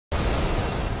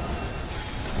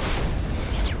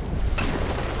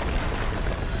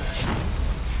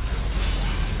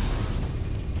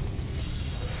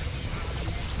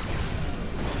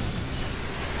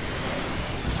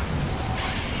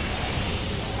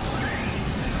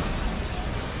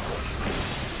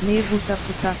Nego tá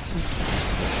putaço.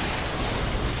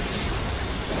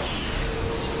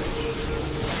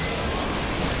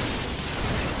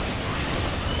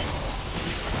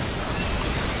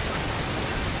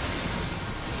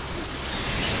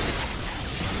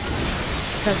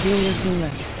 Cadê o Exula?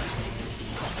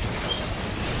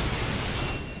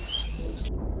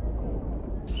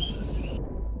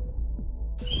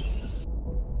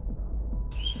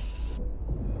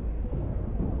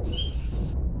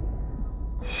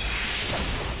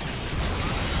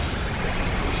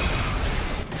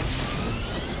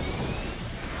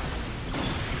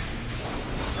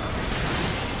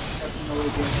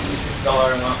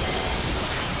 Dollar amount.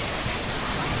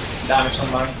 Damage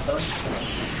on mine,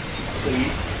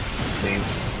 please. Please.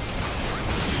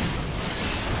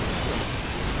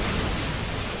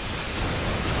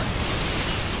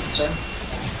 Sir?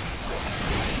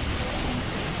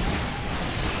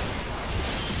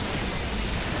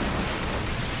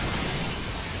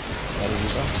 What are you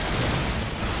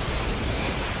doing?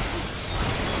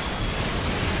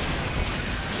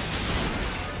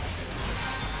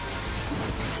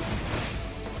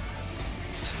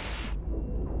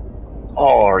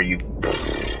 Oh, are you?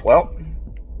 Well,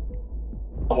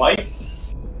 White?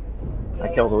 I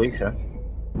killed Alescha.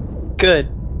 Good.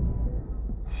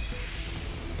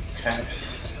 Okay.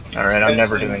 Alright, I'm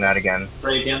never doing that again.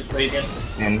 Radiant.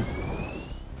 And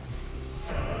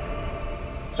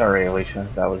sorry,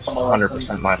 Alescha, that was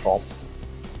 100% my fault.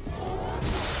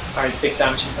 Alright, big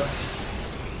damage into him.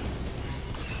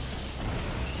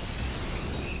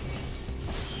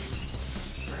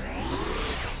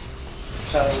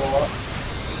 Shadow wall up.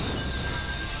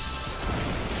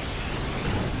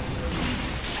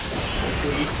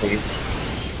 Please.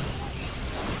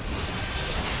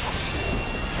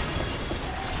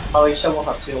 Alescha will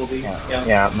have to hold these.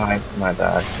 Yeah, my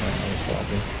bad.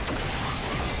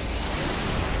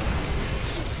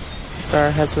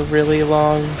 Star has a really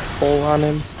long hole on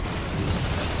him.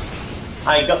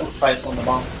 I got the price on the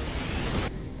bomb.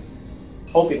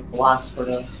 Hope it lasts for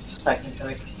the second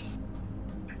tank.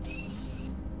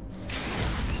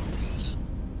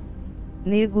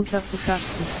 Nego tá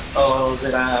putaço. Oh,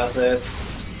 did I have it?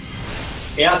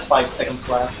 He has 5 seconds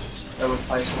left. There was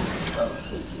 5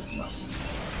 seconds. No.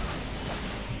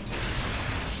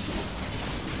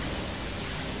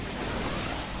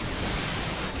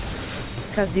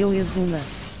 Cadê o Exula?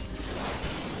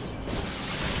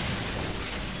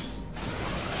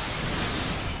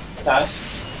 That?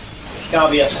 It's gonna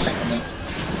be a sacrament.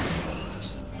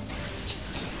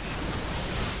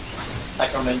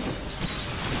 Sacrament.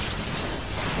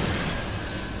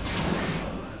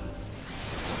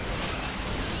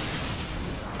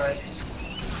 Right.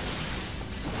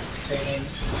 Training.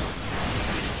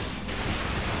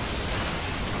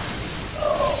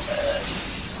 Oh man.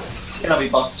 It's gonna be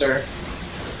Buster.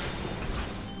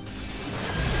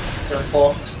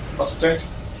 Careful, Buster.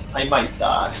 I might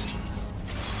die.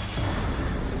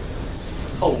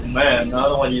 Oh man, I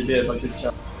don't know what you did, but good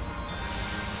job.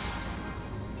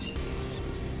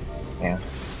 Yeah.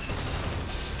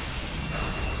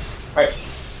 Alright.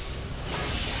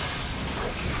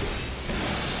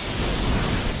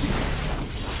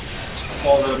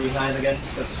 Fall over behind again,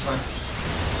 that's fine.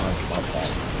 That's about that.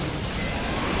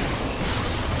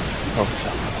 Focus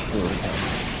up.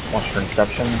 Ooh, watch for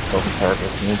Inception. Focus hard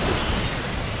if you need to.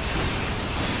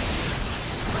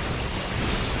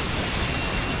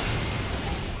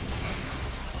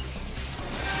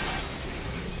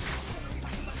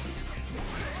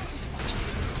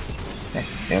 Okay,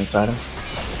 get inside him.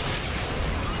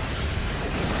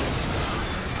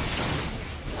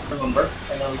 Remember,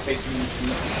 I know he's facing this.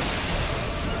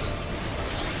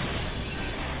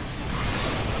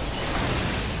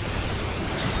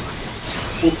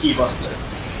 Spooky Buster.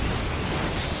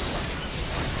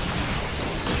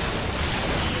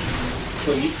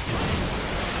 Please.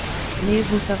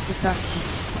 Nego tá putaço.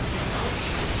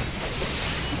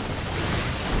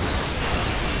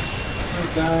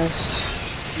 Alright guys,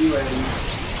 you ready?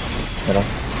 Hit him.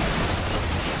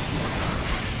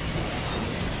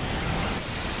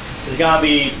 It's gonna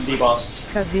be debossed.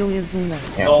 Cadê o Exula?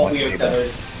 Yeah, No one weird debuff.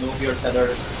 tether. No weird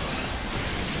tether.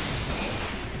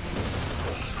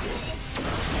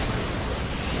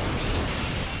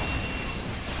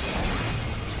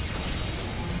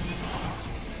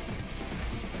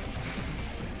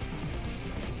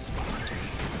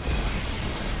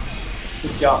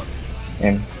 Good job.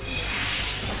 In.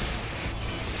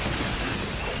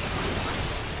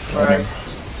 Alright.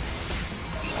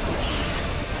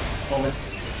 Moment.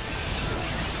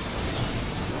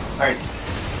 Alright.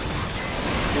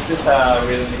 This is a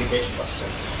real mitigation buster.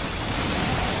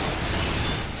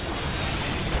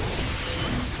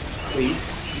 Please.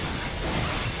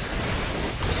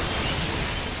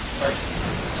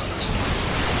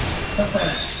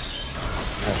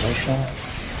 Alescha.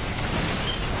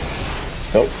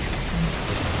 Go.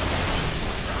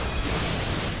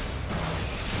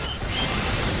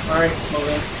 Alright,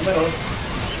 moving. Middle.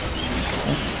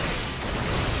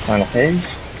 Final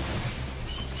phase.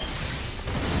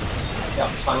 Yeah,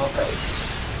 final phase.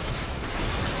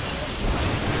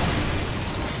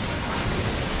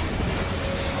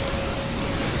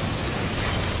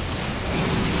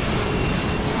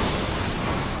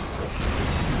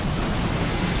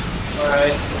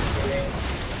 Alright,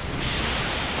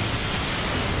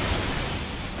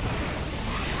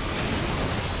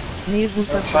 Nervo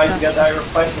I'm trying to get satisfação. that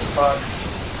replacement spot.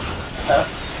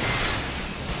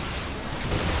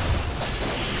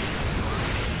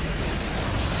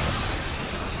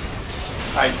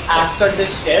 Alright, after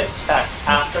this hit, stack.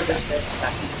 After this hit,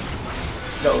 stack.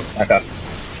 Go. Back up.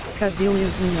 Cadê o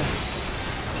Exuna?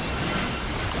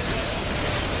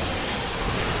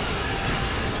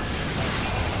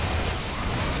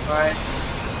 Alright,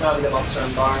 now we get monster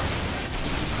and bar.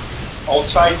 I'll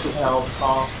try to help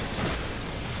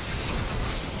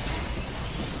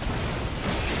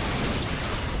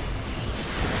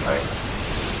Alright,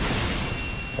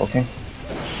 Okay.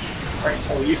 alright,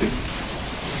 so you can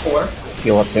 4.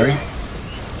 Heal up there.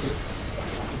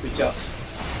 Good job.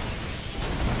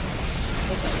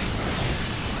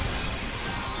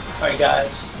 Alright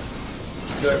guys,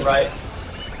 do it right.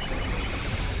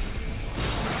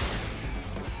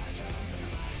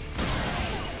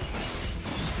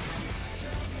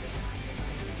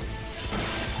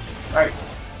 Alright,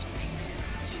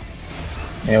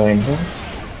 Alien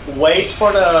heals. wait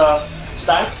for the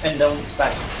stack and don't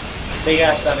stack. They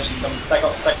have damage in them. Stack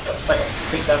up, stack up, stack up.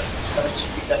 Big damage,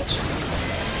 big damage.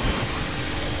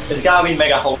 It's gotta be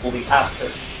Mega Holy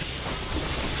after.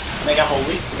 Mega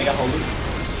Holy.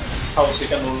 How else you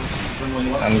can move when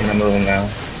you want? I'm gonna move him now.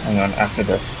 Hang on, after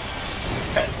this.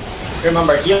 Okay.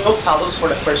 Remember, heal Talos for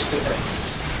the first 2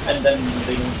 hits. And then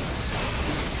they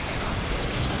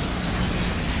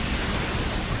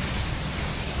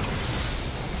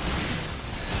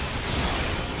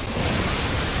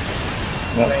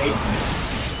Nope. wait.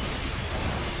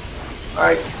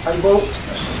 Alright, I'm go.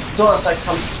 Don't attack,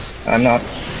 come. I'm not.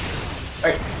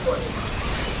 Alright.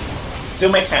 Do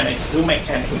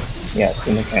mechanics. Yeah,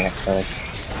 the mechanics first.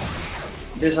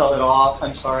 This is a little off,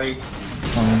 I'm sorry.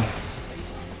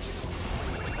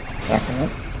 Backing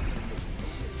up.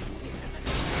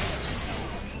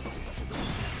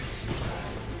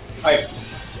 Alright.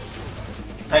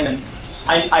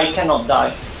 I cannot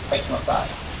die.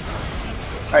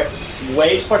 Alright,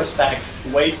 wait for the stack,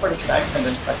 and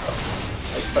then stack up.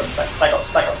 Wait for the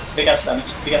stack up. Big ass damage.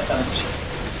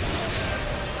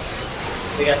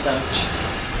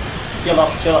 Heal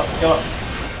up.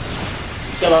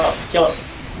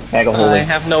 Mega I Holy.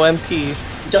 have no MP.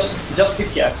 Just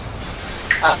DPS.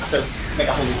 After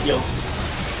Mega Holy heal.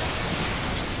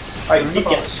 Alright,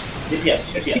 DPS.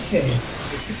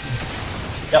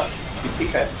 Yep,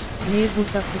 DPS. Nervo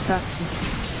satisfação.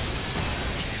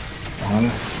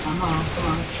 On.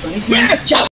 Yeah!